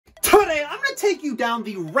to take you down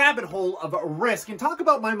the rabbit hole of risk and talk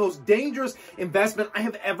about my most dangerous investment I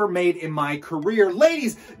have ever made in my career.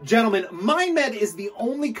 Ladies, gentlemen, Mindmed is the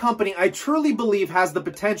only company I truly believe has the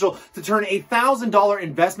potential to turn a $1,000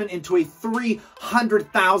 investment into a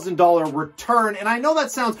 $300,000 return. And I know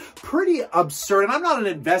that sounds pretty absurd, and I'm not an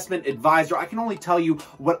investment advisor. I can only tell you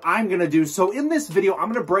what I'm going to do. So in this video,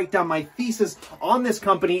 I'm going to break down my thesis on this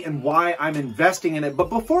company and why I'm investing in it. But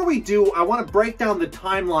before we do, I want to break down the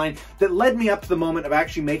timeline that led me up to the moment of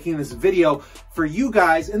actually making this video for you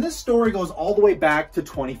guys. And this story goes all the way back to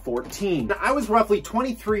 2014. Now, I was roughly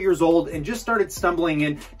 23 years old and just started stumbling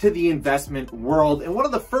into the investment world. And one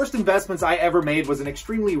of the first investments I ever made was an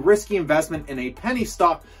extremely risky investment in a penny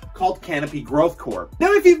stock called Canopy Growth Corp.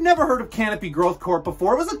 Now, if you've never heard of Canopy Growth Corp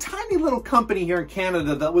before, it was a tiny little company here in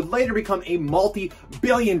Canada that would later become a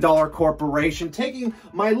multi-billion-dollar corporation, taking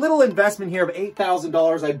my little investment here of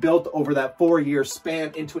 $8,000 I built over that 4-year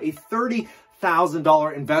span into a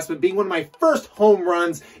 $30,000 investment, being one of my first home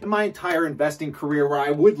runs in my entire investing career, where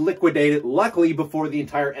I would liquidate it, luckily, before the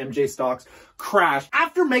entire MJ stocks crashed.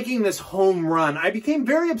 After making this home run, I became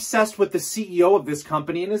very obsessed with the CEO of this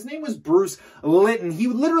company, and his name was Bruce Linton. He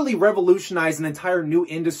literally revolutionized an entire new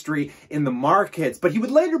industry in the markets, but he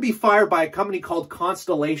would later be fired by a company called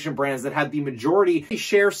Constellation Brands that had the majority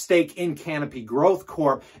share stake in Canopy Growth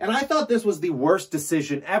Corp. And I thought this was the worst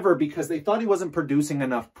decision ever because they thought he wasn't producing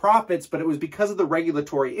enough profits, but it was because of the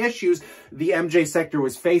regulatory issues the MJ sector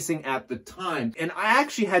was facing at the time. And I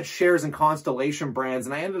actually had shares in Constellation Brands,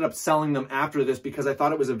 and I ended up selling them after this because I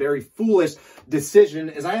thought it was a very foolish decision,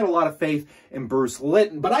 as I had a lot of faith in Bruce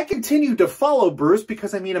Linton. But I continued to follow Bruce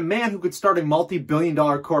because, I mean, a man who could start a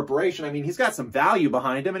multi-billion-dollar corporation, I mean, he's got some value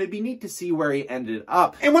behind him, and it'd be neat to see where he ended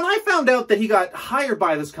up. And when I found out that he got hired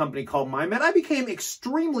by this company called Mindmed, I became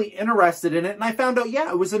extremely interested in it, and I found out,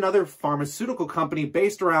 yeah, it was another pharmaceutical company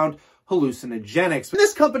based around hallucinogenics.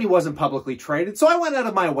 This company wasn't publicly traded, so I went out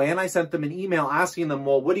of my way and I sent them an email asking them,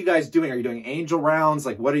 well, what are you guys doing? Are you doing angel rounds?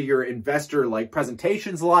 Like, what are your investor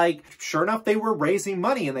presentations like? Sure enough, they were raising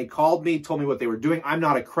money, and they called me, told me what they were doing. I'm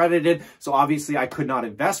not accredited, so obviously I could not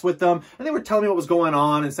invest with them. And they were telling me what was going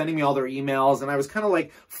on and sending me all their emails, and I was kind of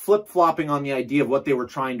like flip-flopping on the idea of what they were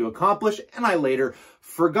trying to accomplish, and I later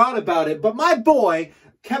forgot about it. But my boy,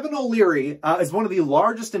 Kevin O'Leary, is one of the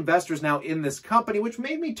largest investors now in this company, which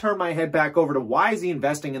made me turn my head back over to why is he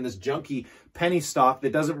investing in this junky penny stock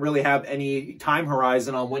that doesn't really have any time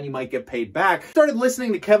horizon on when you might get paid back. Started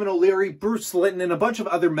listening to Kevin O'Leary, Bruce Linton, and a bunch of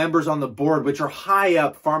other members on the board, which are high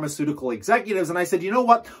up pharmaceutical executives. And I said, you know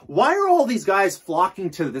what? Why are all these guys flocking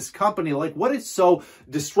to this company? Like, what is so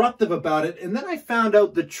disruptive about it? And then I found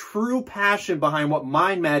out the true passion behind what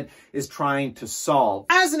Mindmed is trying to solve.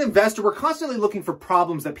 As an investor, we're constantly looking for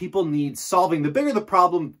problems that people need solving. The bigger the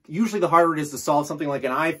problem, usually the harder it is to solve something like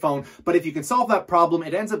an iPhone. But if you can solve that problem,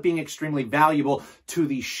 it ends up being extremely valuable to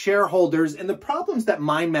the shareholders. And the problems that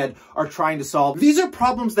Mindmed are trying to solve, these are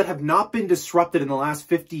problems that have not been disrupted in the last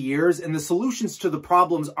 50 years, and the solutions to the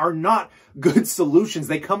problems are not good solutions.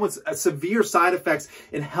 They come with severe side effects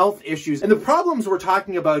and health issues. And the problems we're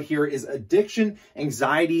talking about here is addiction,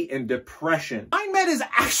 anxiety, and depression. Mindmed is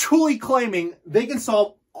actually claiming they can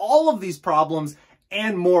solve all of these problems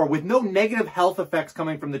and more, with no negative health effects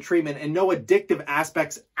coming from the treatment and no addictive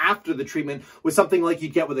aspects after the treatment, with something like you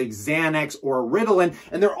get with a Xanax or a Ritalin.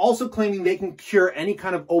 And they're also claiming they can cure any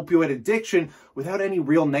kind of opioid addiction without any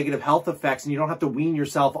real negative health effects, and you don't have to wean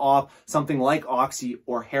yourself off something like Oxy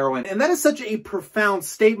or heroin. And that is such a profound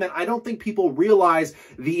statement. I don't think people realize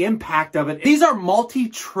the impact of it. These are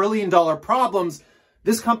multi-trillion-dollar problems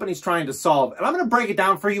this company's trying to solve, and I'm going to break it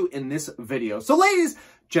down for you in this video. So ladies,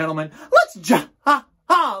 gentlemen, let's jump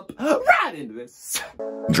right into this.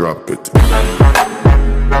 Drop it.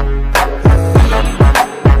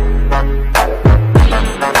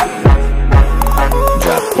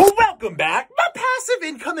 Welcome back, my passive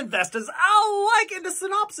income investors. I like and to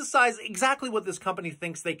synopsisize exactly what this company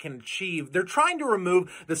thinks they can achieve. They're trying to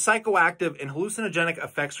remove the psychoactive and hallucinogenic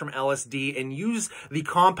effects from LSD and use the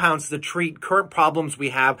compounds to treat current problems we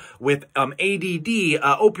have with ADD,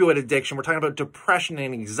 opioid addiction. We're talking about depression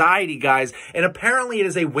and anxiety, guys. And apparently it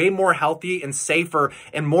is a way more healthy and safer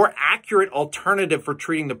and more accurate alternative for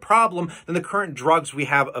treating the problem than the current drugs we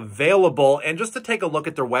have available. And just to take a look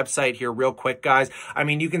at their website here real quick, guys, I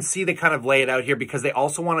mean, you can see they kind of lay it out here because they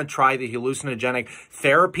also want to try the hallucinogenic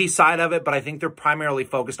therapy side of it, but I think they're primarily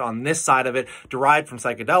focused on this side of it, derived from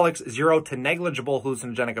psychedelics, 0 to negligible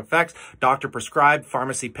hallucinogenic effects, doctor prescribed,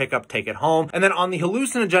 pharmacy pickup, take it home. And then on the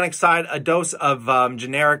hallucinogenic side, a dose of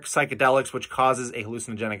generic psychedelics, which causes a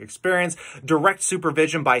hallucinogenic experience, direct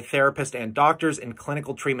supervision by therapists and doctors, in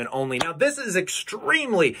clinical treatment only. Now, this is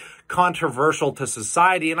extremely controversial to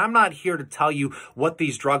society, and I'm not here to tell you what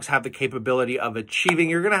these drugs have the capability of achieving.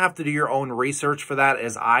 You're going to have to do your own research for that,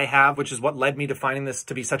 as I have, which is what led me to finding this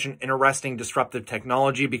to be such an interesting, disruptive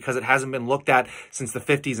technology, because it hasn't been looked at since the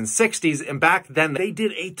 50s and 60s. And back then, they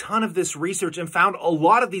did a ton of this research and found a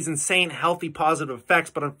lot of these insane, healthy, positive effects.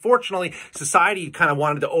 But unfortunately, society kind of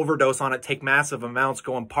wanted to overdose on it, take massive amounts,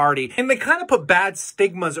 go and party. And they kind of put bad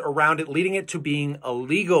stigmas around it, leading it to being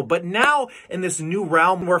illegal. But now, in this new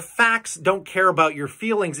realm where facts don't care about your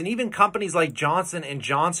feelings, and even companies like Johnson &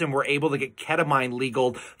 Johnson were able to get ketamine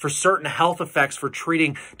legal for certain health effects for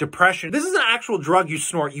treating depression. This is an actual drug you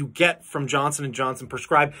snort, you get from Johnson & Johnson,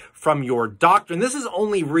 prescribed from your doctor. And this is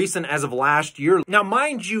only recent as of last year. Now,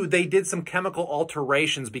 mind you, they did some chemical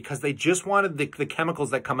alterations because they just wanted the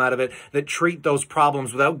chemicals that come out of it that treat those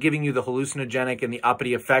problems without giving you the hallucinogenic and the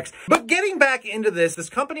uppity effects. But getting back into this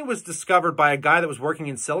company was discovered by a guy that was working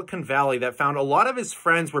in Silicon Valley that found a lot of his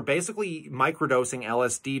friends were basically microdosing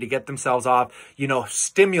LSD to get themselves off,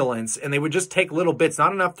 stimulants, and they would just take little bits,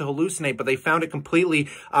 not enough to hallucinate, but they found it completely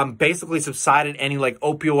basically subsided any like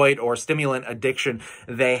opioid or stimulant addiction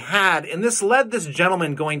they had. And this led this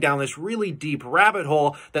gentleman going down this really deep rabbit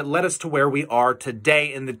hole that led us to where we are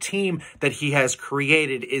today. And the team that he has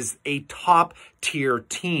created is a top tier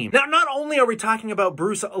team. Now, not only are we talking about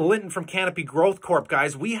Bruce Linton from Canopy Growth Corp,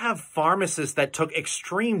 guys, we have pharmacists that took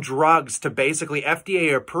extreme drugs to basically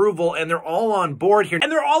FDA approval, and they're all on board here.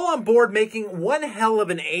 And they're all on board making one hell of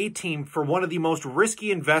an A-team for one of the most risky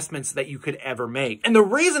investments that you could ever make. And the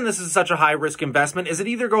reason this is such a high-risk investment is it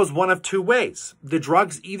either goes one of two ways. The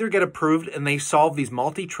drugs either get approved and they solve these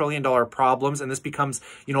multi-trillion-dollar problems, and this becomes,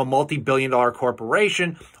 a multi-billion-dollar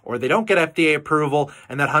corporation, or they don't get FDA approval,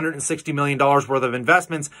 and that $160 million worth of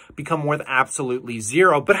investments become worth absolutely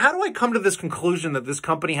zero. But how do I come to this conclusion that this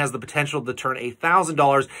company has the potential to turn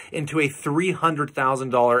 $1,000 into a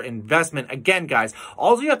 $300,000 investment? Again, guys,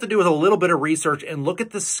 all you have to do is a little bit of research and look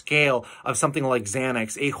at the scale of something like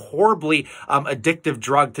Xanax, a horribly addictive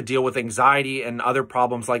drug to deal with anxiety and other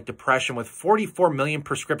problems like depression, with 44 million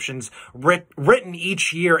prescriptions written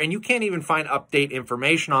each year. And you can't even find update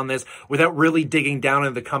information on this without really digging down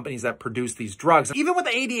into the companies that produce these drugs. Even with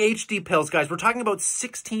the ADHD pills, guys, we're talking about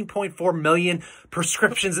 16.4 million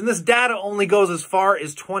prescriptions, and this data only goes as far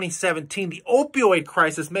as 2017. The opioid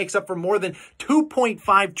crisis makes up for more than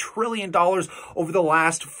 $2.5 trillion over the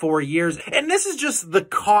last 4 years. And this is just the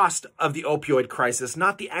cost of the opioid crisis,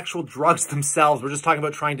 not the actual drugs themselves. We're just talking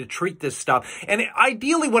about trying to treat this stuff. And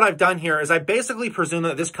ideally, what I've done here is I basically presume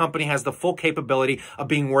that this company has the full capability of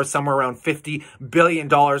being worth somewhere around $50 billion.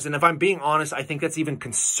 And if I'm being honest, I think that's even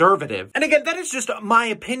conservative. And again, that is just my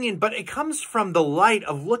opinion, but it comes from the light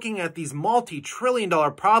of looking at these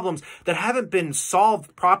multi-trillion-dollar problems that haven't been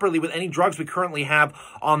solved properly with any drugs we currently have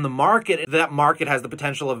on the market. That market has the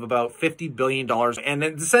potential of about $50 billion, and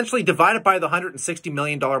it's essentially divided by the $160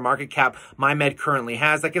 million market cap Mindmed currently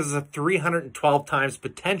has. That gives us a 312 times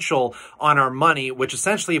potential on our money, which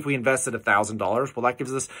essentially, if we invested $1,000, well, that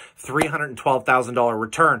gives us $312,000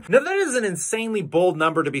 return. Now, that is an insanely bold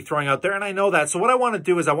number to be throwing out there, and I know that. So what I want to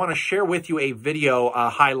do is I want to share with you a video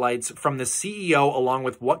highlights from the CEO, along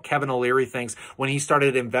with what Kevin O'Leary thinks when he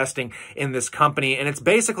started investing in this company. And it's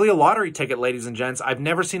basically a lottery ticket, ladies and gents. I've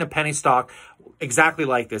never seen a penny stock exactly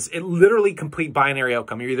like this. It literally complete binary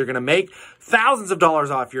outcome. You're either going to make thousands of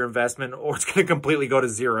dollars off your investment, or it's going to completely go to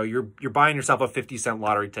zero. You're buying yourself a 50-cent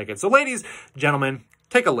lottery ticket. So ladies, gentlemen,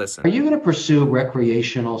 take a listen. Are you going to pursue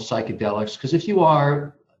recreational psychedelics? Because if you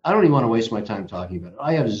are, I don't even want to waste my time talking about it.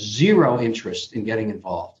 I have zero interest in getting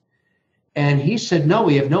involved. And he said, no,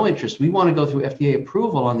 we have no interest. We want to go through FDA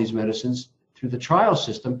approval on these medicines through the trial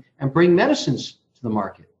system and bring medicines to the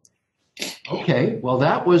market. Okay, well,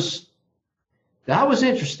 that was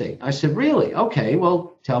interesting. I said, really? Okay,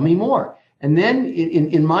 well, tell me more. And then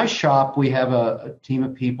in my shop, we have a team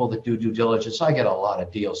of people that do due diligence. I get a lot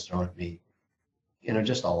of deals thrown at me,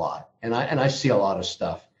 just a lot. And I see a lot of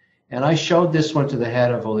stuff. And I showed this one to the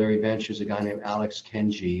head of O'Leary Ventures, a guy named Alex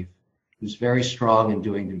Kenjeev, who's very strong in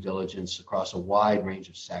doing due diligence across a wide range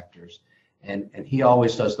of sectors. And he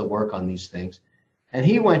always does the work on these things. And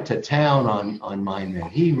he went to town on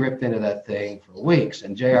Mindmed. He ripped into that thing for weeks.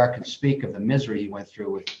 And JR can speak of the misery he went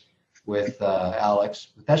through with Alex.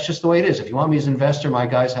 But that's just the way it is. If you want me as an investor, my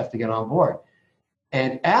guys have to get on board.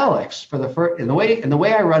 And Alex, in the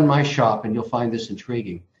way I run my shop, and you'll find this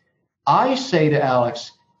intriguing, I say to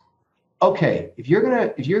Alex, okay, if you're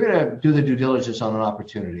gonna do the due diligence on an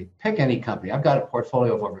opportunity, pick any company. I've got a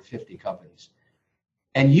portfolio of over 50 companies,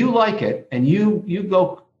 and you like it, and you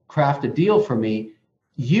go craft a deal for me.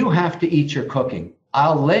 You have to eat your cooking.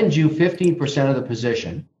 I'll lend you 15% of the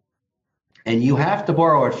position, and you have to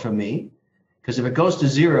borrow it from me, because if it goes to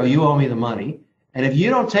zero, you owe me the money. And if you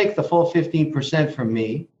don't take the full 15% from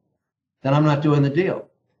me, then I'm not doing the deal.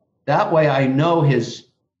 That way I know his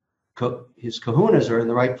kahunas are in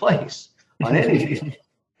the right place on any deal.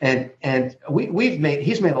 And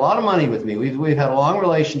he's made a lot of money with me. We've had a long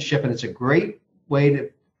relationship, and it's a great way to,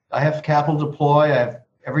 I have capital to deploy.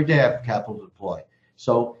 Every day I have capital to deploy.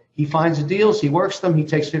 So he finds the deals, he works them, he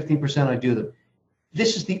takes 15%, I do them.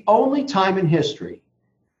 This is the only time in history,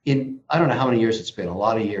 in I don't know how many years it's been, a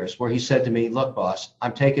lot of years, where he said to me, look, boss,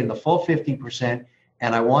 I'm taking the full 15%,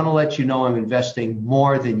 and I want to let you know I'm investing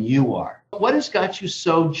more than you are. What has got you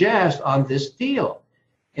so jazzed on this deal?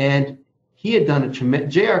 And he had done a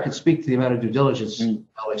tremendous, JR could speak to the amount of due diligence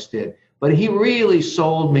Alex did, but he really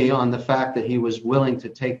sold me on the fact that he was willing to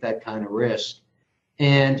take that kind of risk.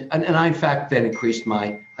 And I, in fact, then increased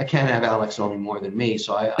I can't have Alex owning more than me,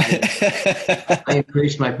 so I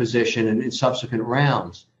increased my position in subsequent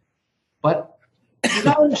rounds. But you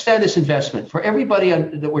got to understand this investment. For everybody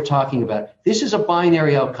that we're talking about, this is a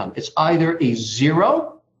binary outcome. It's either a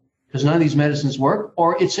zero, because none of these medicines work,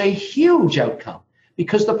 or it's a huge outcome.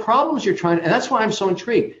 Because the problems you're trying to, and that's why I'm so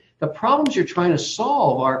intrigued, the problems you're trying to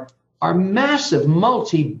solve are massive,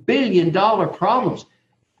 multi-billion-dollar problems.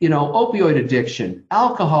 You know, opioid addiction,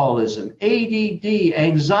 alcoholism, ADD,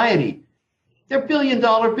 anxiety. They're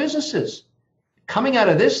billion-dollar businesses. Coming out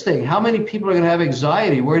of this thing, how many people are going to have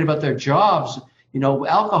anxiety, worried about their jobs, you know,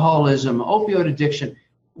 alcoholism, opioid addiction?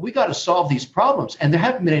 We got to solve these problems. And there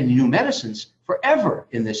haven't been any new medicines forever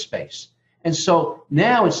in this space. And so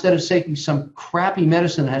now, instead of taking some crappy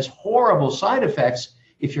medicine that has horrible side effects,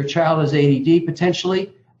 if your child has ADD,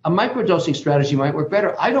 potentially a microdosing strategy might work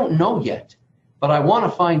better. I don't know yet. But I want to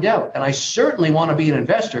find out, and I certainly want to be an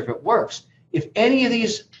investor if it works. If any of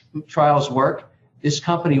these trials work, this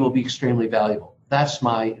company will be extremely valuable. That's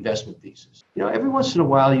my investment thesis. You know, every once in a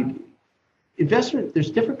while, there's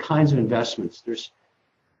different kinds of investments. There's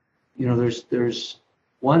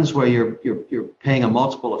ones where you're paying a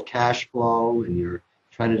multiple of cash flow, and you're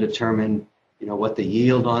trying to determine, you know, what the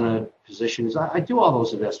yield on a position is. I do all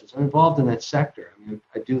those investments. I'm involved in that sector. I mean,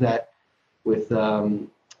 I do that with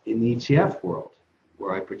in the ETF world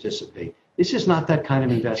where I participate. This is not that kind of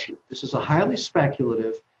investment. This is a highly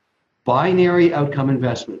speculative, binary outcome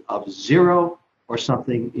investment of zero or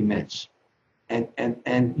something immense. And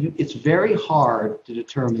it's very hard to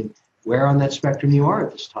determine where on that spectrum you are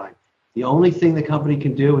at this time. The only thing the company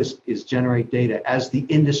can do is generate data, as the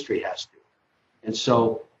industry has to. And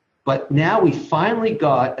so, but now we finally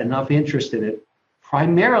got enough interest in it,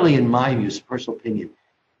 primarily in my view, personal opinion,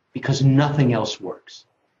 because nothing else works.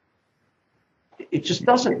 It just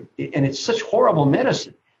doesn't, and it's such horrible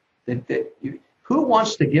medicine who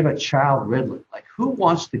wants to give a child Ritalin? Like, who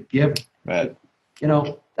wants to give, right. You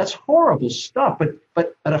know, that's horrible stuff,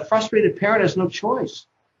 but a frustrated parent has no choice.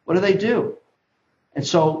 What do? And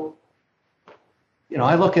so, you know,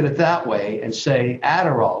 I look at it that way and say,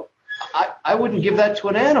 Adderall, I wouldn't give that to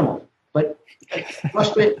an animal, but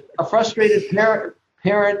a frustrated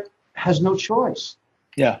parent has no choice.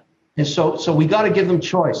 Yeah. And so we got to give them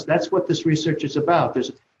choice. That's what this research is about.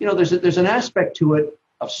 There's an aspect to it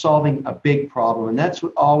of solving a big problem, and that's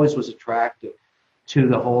what always was attractive to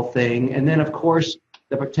the whole thing. And then, of course,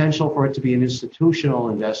 the potential for it to be an institutional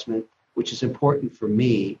investment, which is important for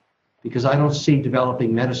me, because I don't see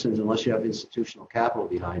developing medicines unless you have institutional capital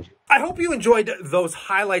behind you. I hope you enjoyed those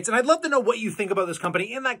highlights, and I'd love to know what you think about this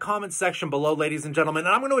company in that comment section below, ladies and gentlemen.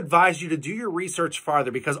 And I'm going to advise you to do your research farther,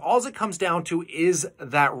 because all it comes down to is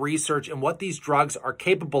that research and what these drugs are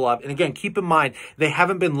capable of. And again, keep in mind, they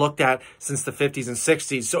haven't been looked at since the 50s and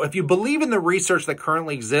 60s. So if you believe in the research that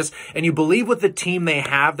currently exists, and you believe with the team they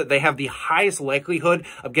have, that they have the highest likelihood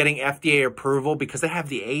of getting FDA approval, because they have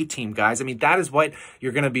the A team, guys. I mean, that is what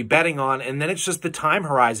you're going to be betting on. And then it's just the time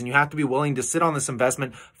horizon. You have to be willing to sit on this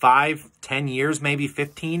investment 5, 10 years, maybe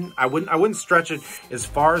 15. I wouldn't stretch it as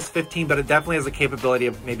far as 15, but it definitely has the capability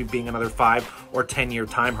of maybe being another 5 or 10 year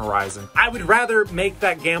time horizon. I would rather make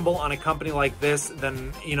that gamble on a company like this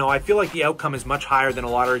than, you know, I feel like the outcome is much higher than a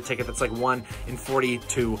lottery ticket that's like 1 in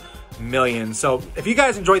 42 million. So if you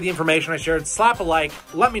guys enjoyed the information I shared, slap a like,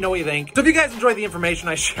 let me know what you think. So if you guys enjoyed the information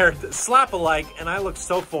I shared, slap a like, and I look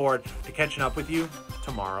so forward to catching up with you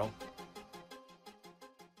tomorrow.